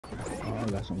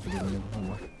got something for this nigga. Hold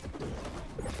on.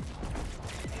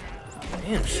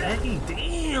 Damn, Shaggy,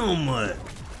 damn.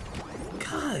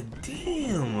 God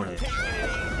damn.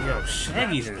 Yo,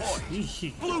 Shaggy's in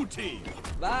Blue team.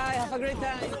 Bye, have a great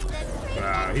time.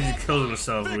 Wow, he just killed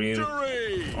himself, Reem.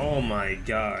 Oh my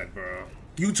god, bro.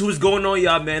 YouTube is going on,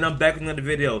 y'all, man. I'm back with another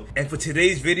video. And for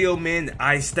today's video, man,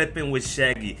 I step in with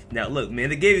Shaggy. Now, look, man,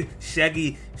 they gave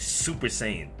Shaggy Super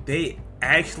Saiyan. They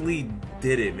actually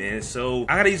did it, man. So,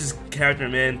 I gotta use this character,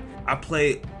 man. I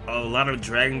play a lot of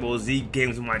Dragon Ball Z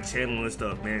games on my channel and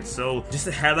stuff, man. So just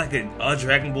to have like a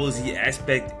Dragon Ball Z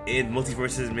aspect in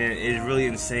Multiversus, man, is really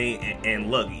insane.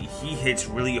 And look, he hits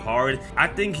really hard. I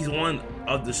think he's one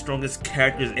of the strongest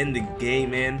characters in the game,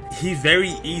 man. He's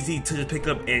very easy to just pick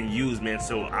up and use, man.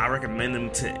 So I recommend him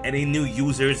to any new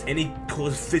users, and he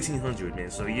costs 1500,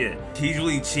 man. So yeah, he's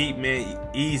really cheap, man,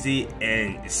 easy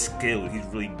and skilled. He's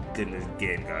really good in this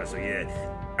game, guys. So yeah,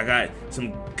 I got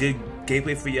some good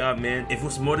gameplay for y'all, man. If you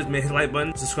want some more of this, man, hit the like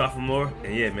button, subscribe for more,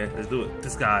 and yeah, man, let's do it.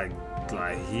 This guy,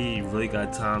 like, he really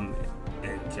got Tom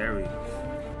and Jerry.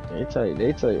 They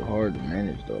tell you hard to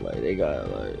manage though. Like they got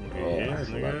like yeah,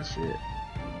 a lot of shit.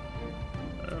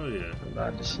 Oh yeah, a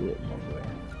lot of shit, my boy.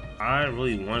 I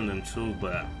really wanted them too,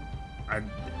 but I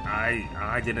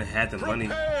didn't have the money.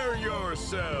 Prepare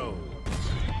yourself.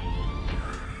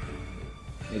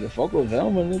 Nigga, fuck with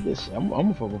Velma, nigga. I'm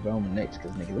gonna fuck with Velma next,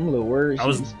 cause nigga, them little words I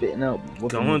was she be spitting out. I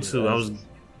was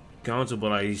going to, but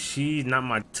like, she's not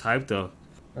my type though.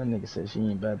 That nigga said she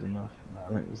ain't bad enough. Nah,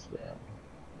 let me see that.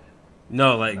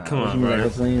 No, like, come on, bro.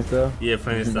 Like playing stuff? Yeah,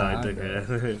 playing stuff. I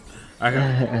think.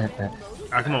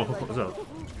 I come on, what's up?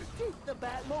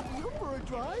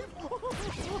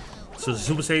 So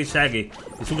Super Saiyan Shaggy,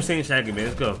 Super Saiyan Shaggy, man.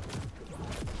 Let's go.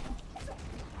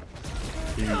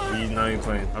 He's not even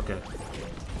playing. Okay.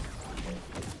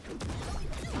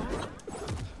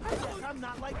 I'm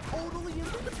not like totally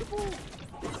invincible.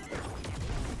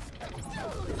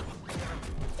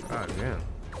 God damn.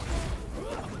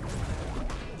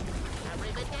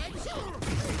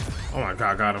 Oh my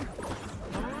god, got him.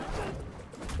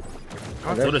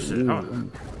 I'll do this shit.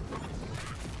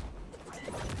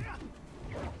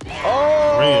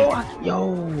 Oh,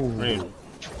 yo. Rain.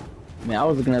 Man, I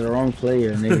was looking at the wrong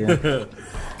player, nigga.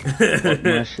 Fuck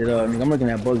my shit up, nigga. I'm looking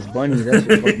at Bugs Bunny. That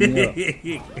shit fucked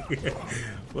me up.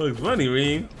 Bugs Bunny,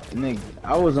 Reem. Nigga,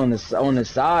 I was on the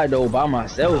side though by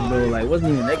myself, bro. Like,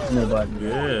 wasn't even next to nobody.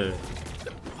 Yeah.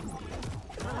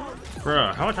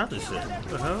 Bruh, how much out this shit? What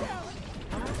the hell?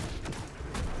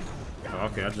 Oh,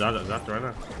 okay, I dropped it right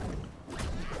now.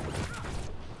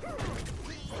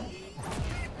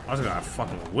 I just got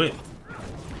fucking whipped.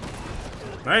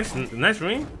 Nice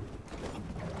ring.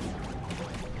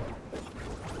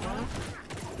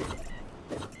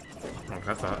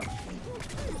 Okay, I thought.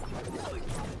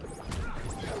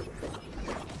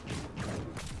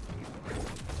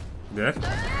 Yeah.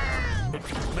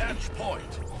 Match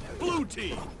point. Blue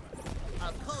team.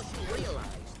 Of course you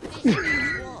realize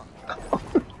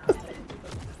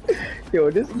Yo,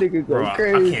 this nigga go Bro,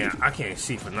 crazy. I can't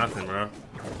see for nothing, bro.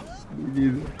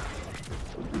 You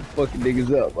fucking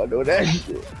niggas up. I know that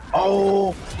shit.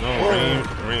 Oh. No,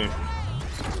 Reem.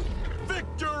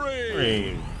 Victory.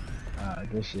 Reem. Ah,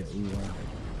 good shit. We won.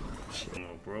 No,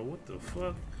 bro, what the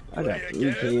fuck? I got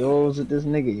 3 KOs with this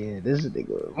nigga. Yeah, this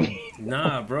nigga.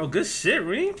 Nah, bro, good shit,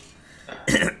 Reem.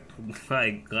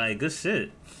 like, good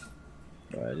shit.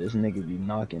 Alright, this nigga be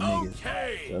knocking niggas.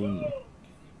 Okay. Telling you.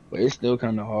 But it's still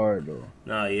kind of hard though.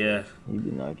 Nah, yeah. He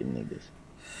be knocking niggas.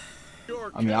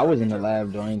 I mean, I was in the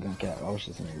lab though. I ain't gonna cap. I was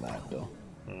just in the lab though.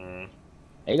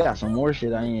 They got some more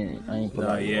shit. I ain't put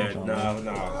Nah, out. yeah,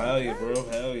 nah. Hell yeah, bro.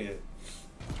 Hell yeah.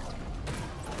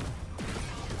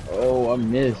 Oh, I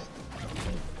missed.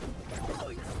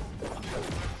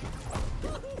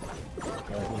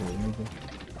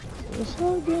 What's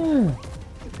up, again?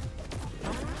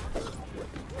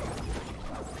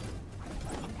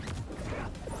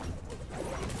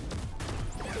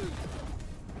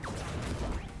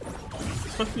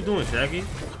 What the fuck you doing, Shaggy?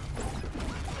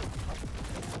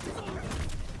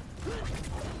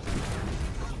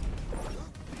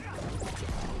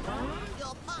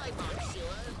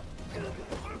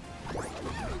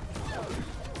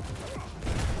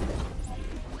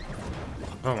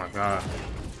 Oh my god.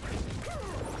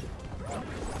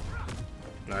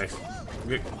 Nice.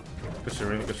 Good shit,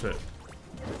 Reem. Good shit.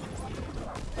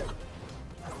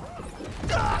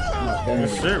 Good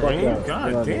shit, Reem.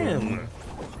 God damn.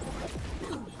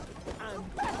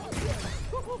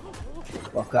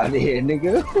 Fuck out of here,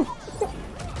 nigga.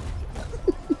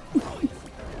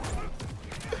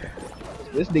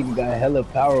 This nigga got hella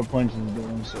power punches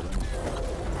doing shit.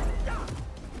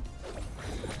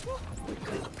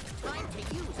 Time to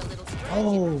use a little stretch.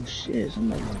 Oh shit,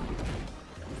 somebody.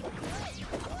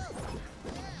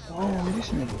 Oh, this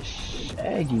nigga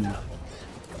Shaggy.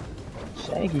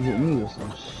 Shaggy hit me with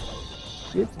some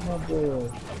shit to my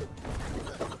boy.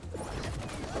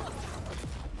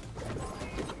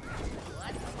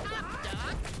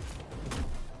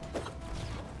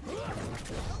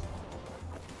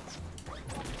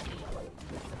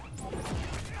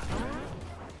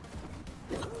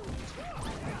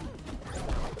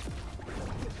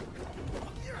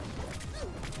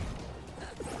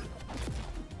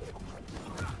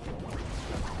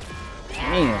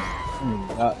 Damn.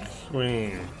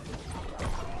 Swing.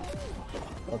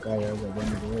 Fuck out here, I got one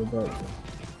way back.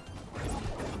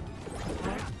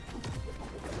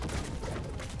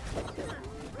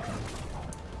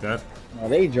 That. Oh,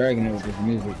 they dragging it with this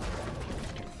music.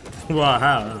 Wow,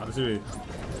 how? Seriously.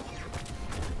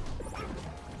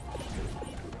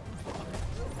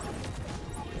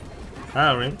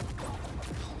 How, Ring?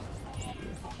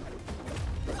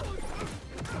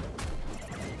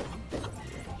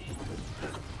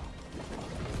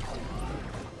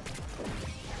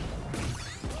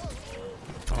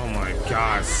 Oh my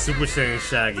god, Super Saiyan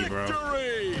Shaggy, bro.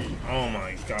 Oh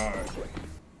my god.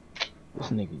 This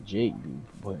nigga Jake be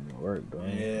putting in work, bro.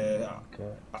 Yeah.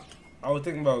 Okay. I was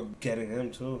thinking about getting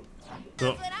him too.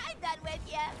 So, What I'm done with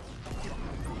you.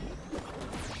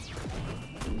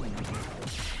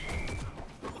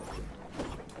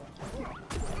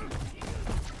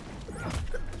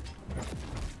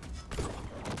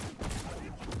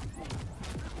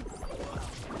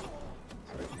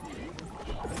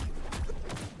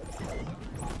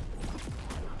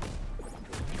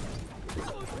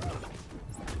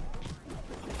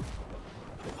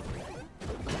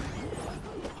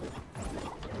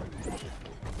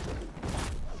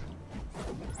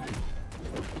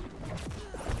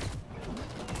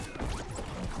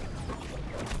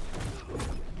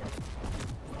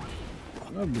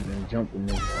 I've been jumping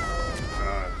this.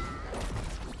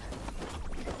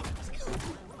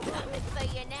 Coming for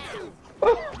you now.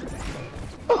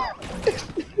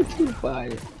 Too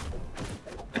fire.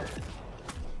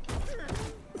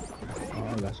 Oh,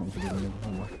 I got something to do with it.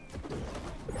 Hold on.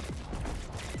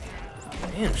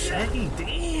 damn, Shaggy,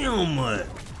 damn.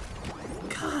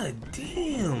 God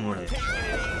damn.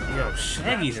 Yo,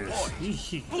 Shaggy's in.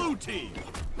 Blue team.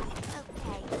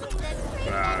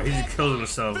 Wow, he just killed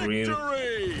himself, Reem.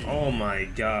 Victory. Oh my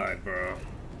god, bro.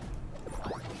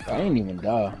 I ain't even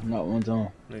die, not one time.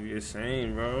 Nigga,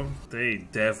 insane, bro. They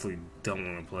definitely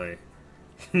don't want to play.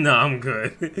 Nah, I'm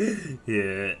good.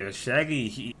 Yeah, and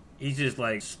Shaggy, he's just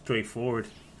like straightforward.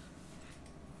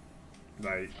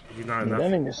 Like he's not Yeah, enough.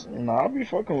 that nigga's, nah, I be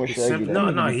fucking with Shaggy. Simple. That No,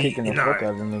 nigga no, be kicking the fuck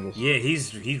out of them niggas. Yeah,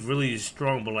 he's really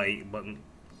strong, but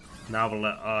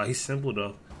he's simple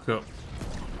though. So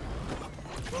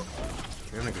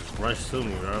that nigga's rushed to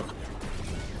me, bro.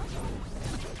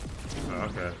 Oh,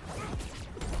 okay.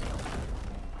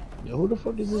 Yo, who the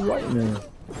fuck is this white man?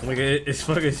 Look at it, it's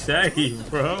fucking Shaggy,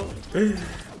 bro.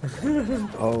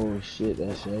 Oh shit,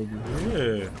 that's Shaggy.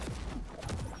 Yeah.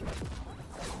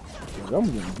 I'm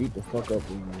gonna beat the fuck up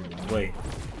with you. Wait,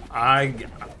 I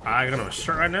got on a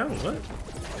shirt right now? What?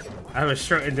 I have a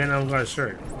shirt and then I got a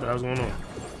shirt. What the hell's going on?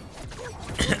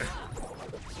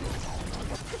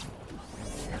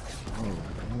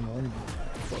 I'm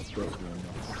fucked up right now.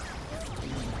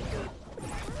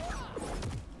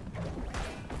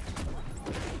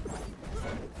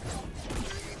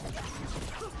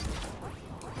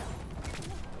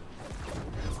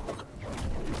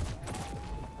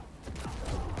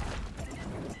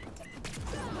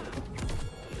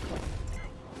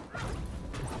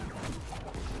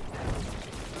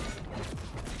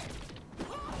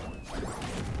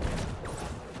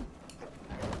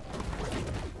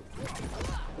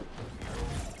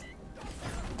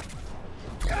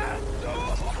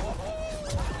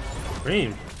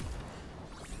 Cream.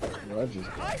 Yo, I just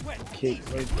kicked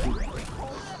right through.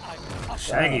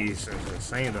 Shaggy's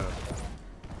insane though.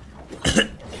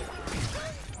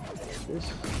 This.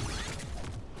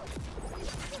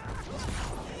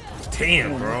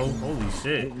 Damn, bro. Holy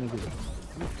shit. Wow,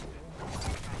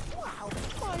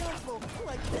 my uncle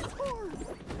like this hard.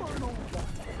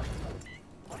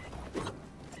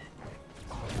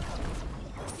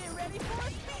 Get ready for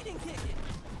a speeding ticket.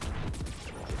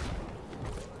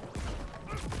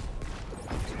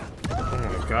 Oh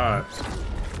my god.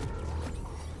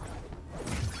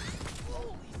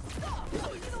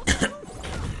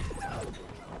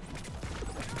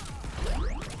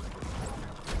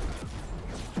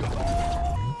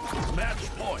 Match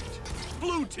point.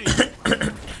 Blue team.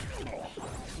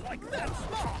 Like that.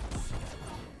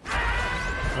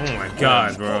 Oh Oh my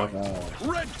god, bro.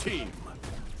 Red team.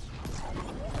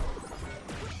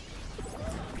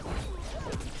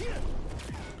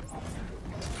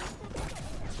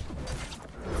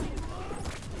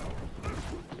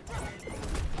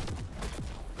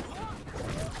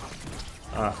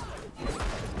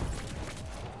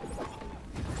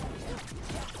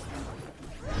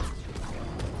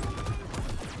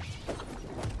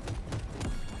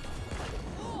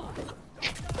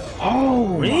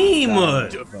 Oh, Rima!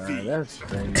 bro, that's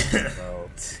crazy, bro.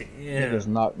 He just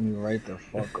knocked me right the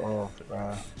fuck off,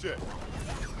 bro.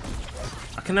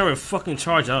 I can never fucking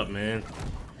charge up, man.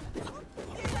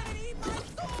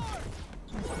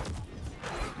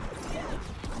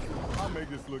 I'll make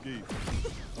this look easy.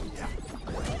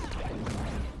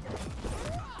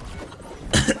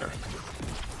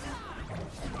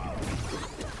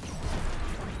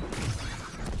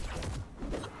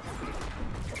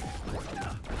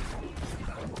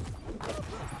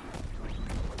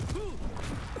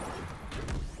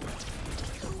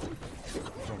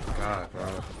 God, bro.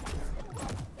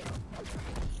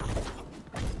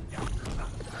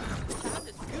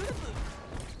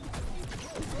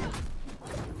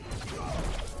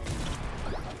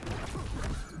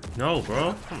 No,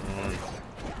 bro. Come on.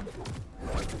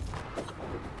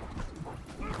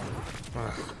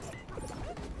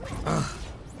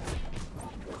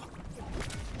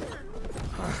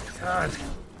 God.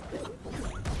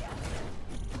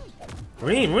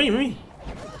 Reem.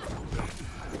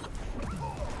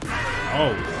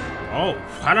 Oh,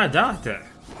 how'd I die at that?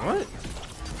 What?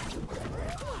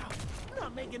 I'm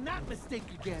not making that mistake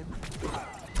again.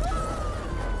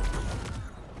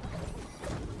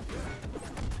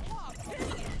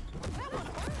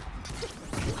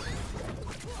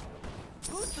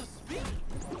 Boost the speed.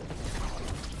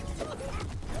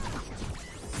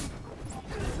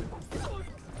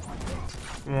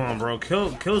 Come on, bro. Kill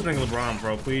this nigga LeBron,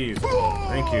 bro, please.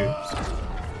 Thank you.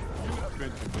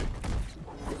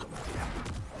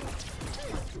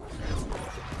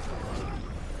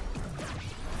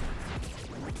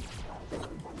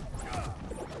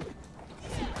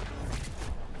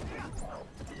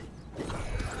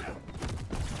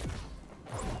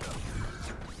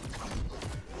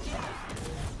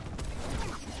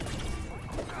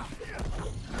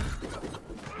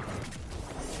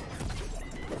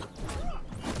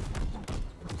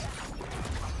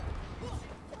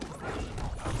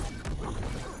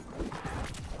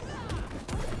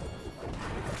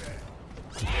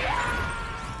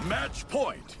 Match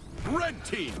point. Red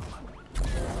team.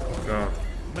 Let's go.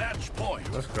 Match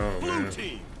point. Let's go, Blue man.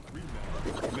 team.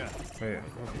 Wait,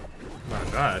 my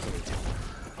God.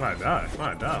 My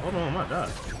God. Hold on, my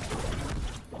God.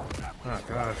 My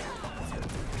God.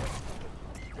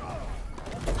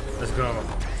 Let's go.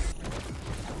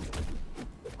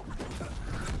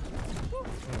 Oh,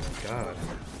 God.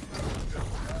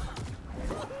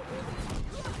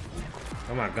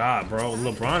 Oh, my God, bro.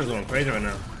 LeBron is going crazy right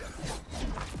now.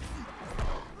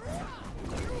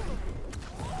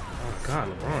 Oh, God,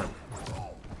 LeBron.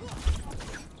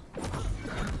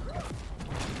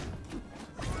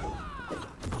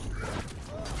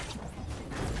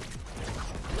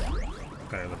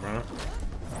 Okay, LeBron.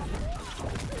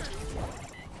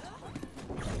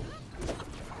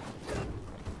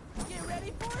 Get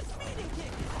ready for a speeding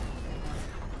kick.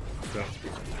 Let's go.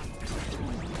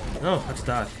 No, I just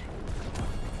died.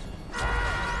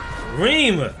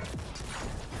 Reem!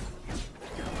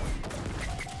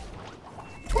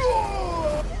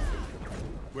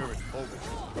 Where it's over.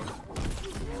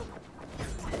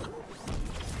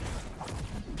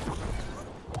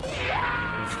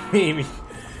 Reem.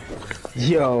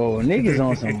 Yo, niggas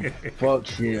on some fuck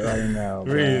shit right now,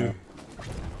 bro.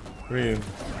 Reem.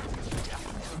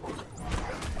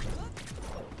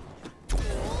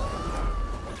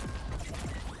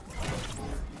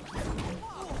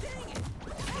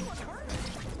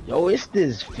 Yo, it's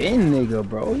this Finn nigga,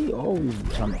 bro. He always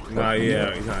trying to fuck Nah, me yeah,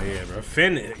 up. he's not, yeah, bro.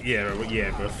 Finn, yeah,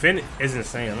 bro. Finn is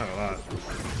insane, I'm not gonna lie.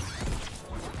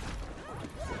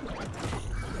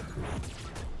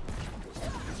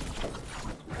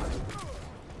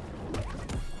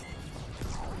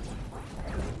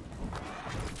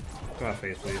 Go out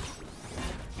face, please.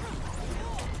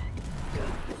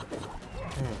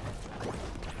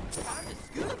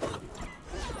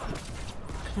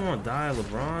 Come on, die,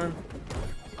 LeBron.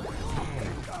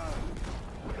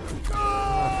 Go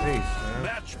out face, man.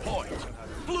 Match point.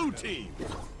 Blue team.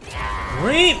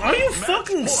 Reem, are you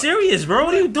fucking serious, bro?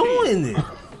 What are you doing?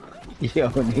 Yo,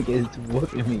 niggas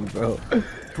whooping me, bro.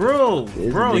 Bro,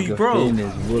 This bro, nigga bro. Finn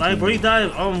is whooping Like, bro, me. he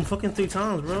died fucking 3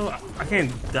 times, bro. I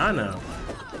can't die now.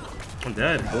 I'm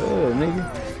dead. Oh, nigga.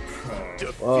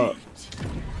 Fuck.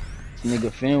 This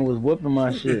nigga Finn was whooping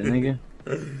my shit, nigga.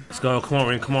 Let's go. Come on,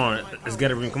 Reem. Come on. Let's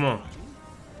get it, Reem. Come on.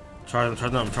 Charge them.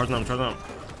 Charge them. Charge them. Charge them.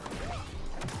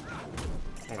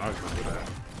 Oh, I was gonna do that.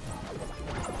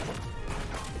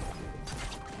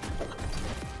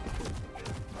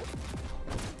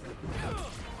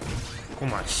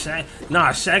 Come on, Shaggy.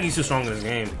 Nah, Shaggy's too strong in this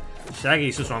game.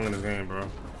 Shaggy's too strong in this game, bro.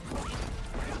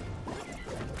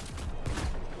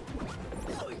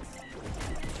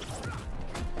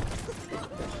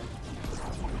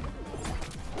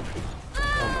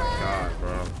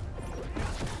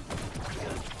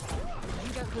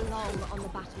 On the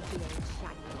battlefield,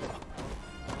 Shaggy.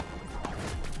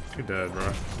 You're dead, bro.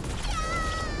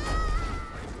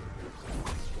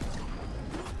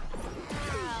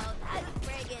 Oh, that's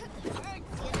friggin'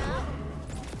 hurts, you know?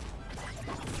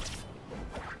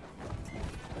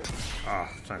 Ah,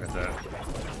 trying to get that.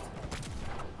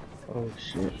 Oh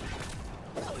shit.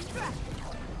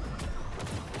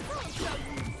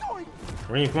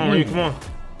 Reem, come on, Reem, come on.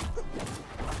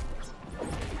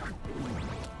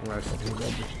 Nice.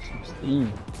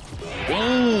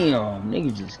 Damn,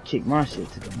 nigga just kicked my shit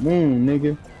to the moon,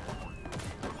 nigga.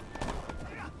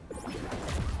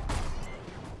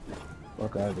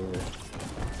 Fuck out of here.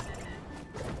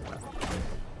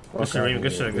 Good shit, Reem,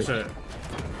 good shit, good shit.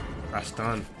 That's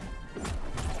done.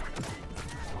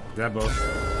 That both.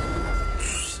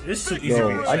 It's too easy.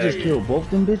 Yo, I just killed both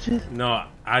them bitches? No,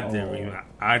 I did, Reem.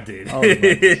 I did. I was about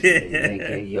to say,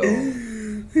 nigga, yo.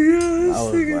 Yes, I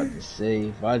was about to say,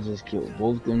 if I just killed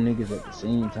both them niggas at the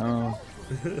same time.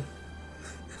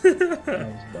 I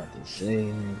was about to say,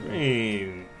 nigga.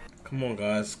 Reem. Come on,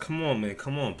 guys. Come on, man.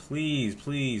 Come on. Please,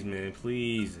 please, man.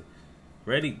 Please.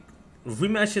 Ready?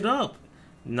 Rematch it up.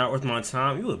 Not worth my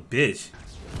time. You a bitch.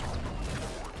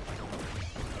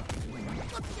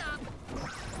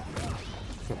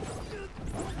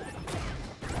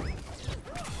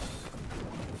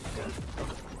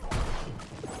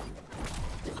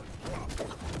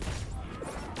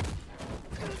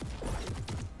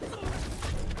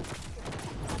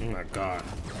 Oh my god.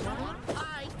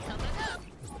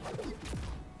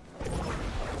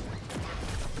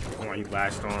 Come on, you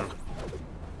latched on.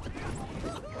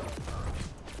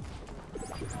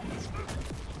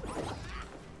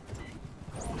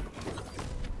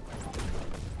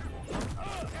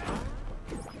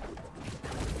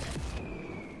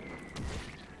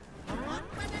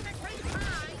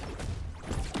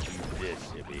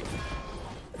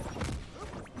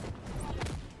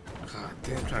 God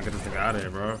damn, I'm trying to get this thing out of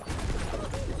here, bro.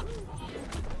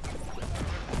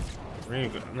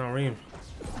 Reem, no, Reem.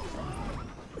 Oh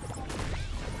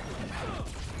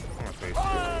my face.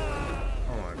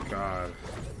 Oh my god.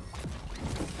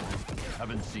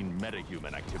 Haven't seen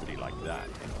metahuman activity like that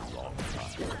in a long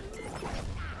time.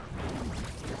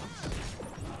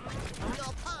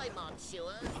 Your pie,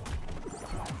 monsieur.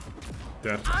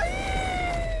 Death.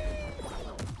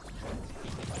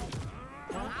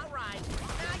 All right,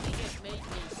 now you just made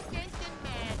me stinking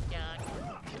mad, Doug.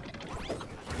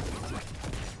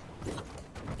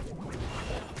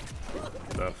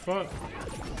 The fuck?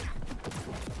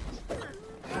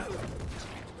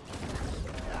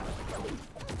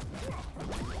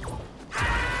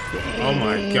 Oh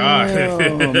my god.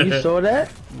 You saw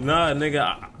that? Nah,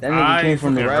 nigga. That nigga came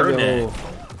from the rabbit hole.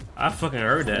 I fucking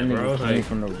heard that, That bro. nigga came Like,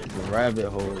 from the rabbit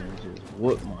hole and just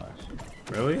whooped my shit.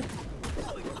 really?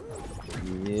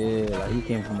 Yeah, like he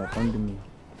came from up under me.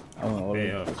 I went all the way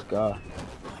to the sky.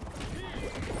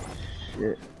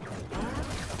 Shit.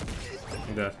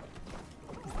 I'm dead.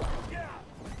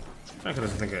 I could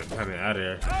just think of having it out of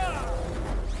here.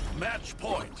 Match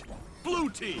point. Blue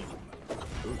team.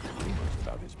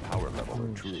 About his power level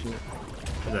and truth.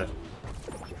 I'm dead.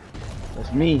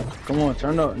 That's me. Come on,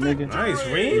 turn up, nigga. Nice,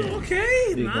 Reem.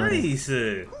 Okay, Big nice. It's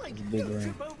a big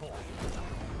ring.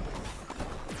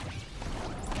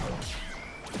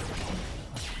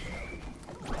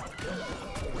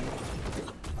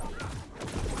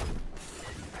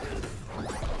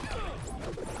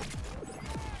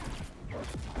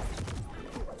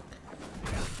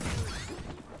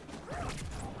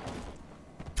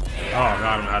 Oh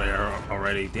god, I'm out of here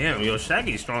already. Damn, yo,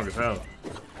 Shaggy's strong as hell.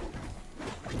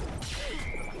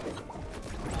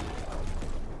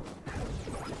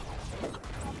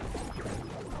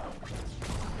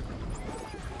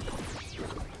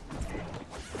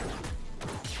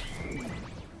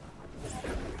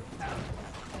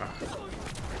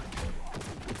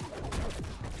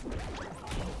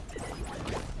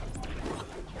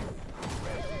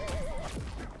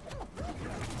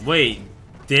 Wait,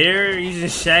 they're using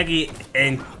Shaggy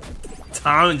and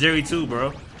Tom and Jerry too,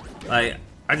 bro. Like,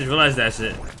 I just realized that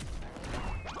shit.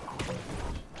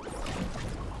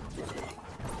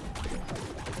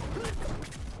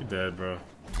 dead, bro.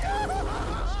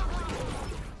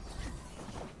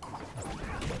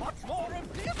 What's more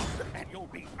of this, and you'll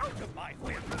be out of my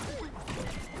whip.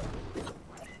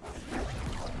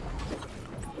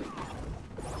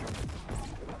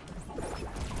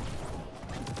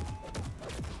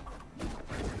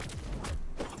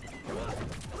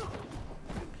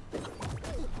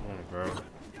 Bro.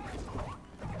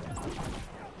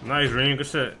 Nice ring, good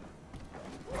shit.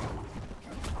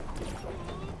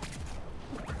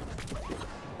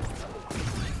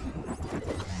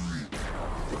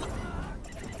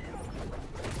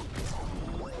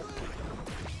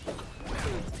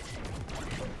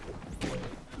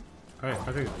 Hey,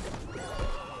 I think.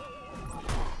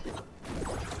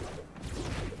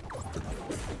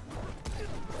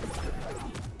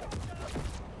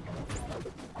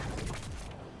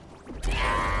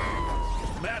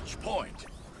 Match point.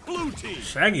 Blue team.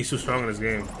 Shaggy's too strong in this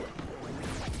game.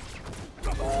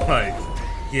 Like,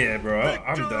 yeah, bro,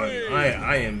 I'm done.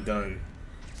 I am done.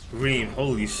 Reem,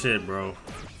 holy shit, bro.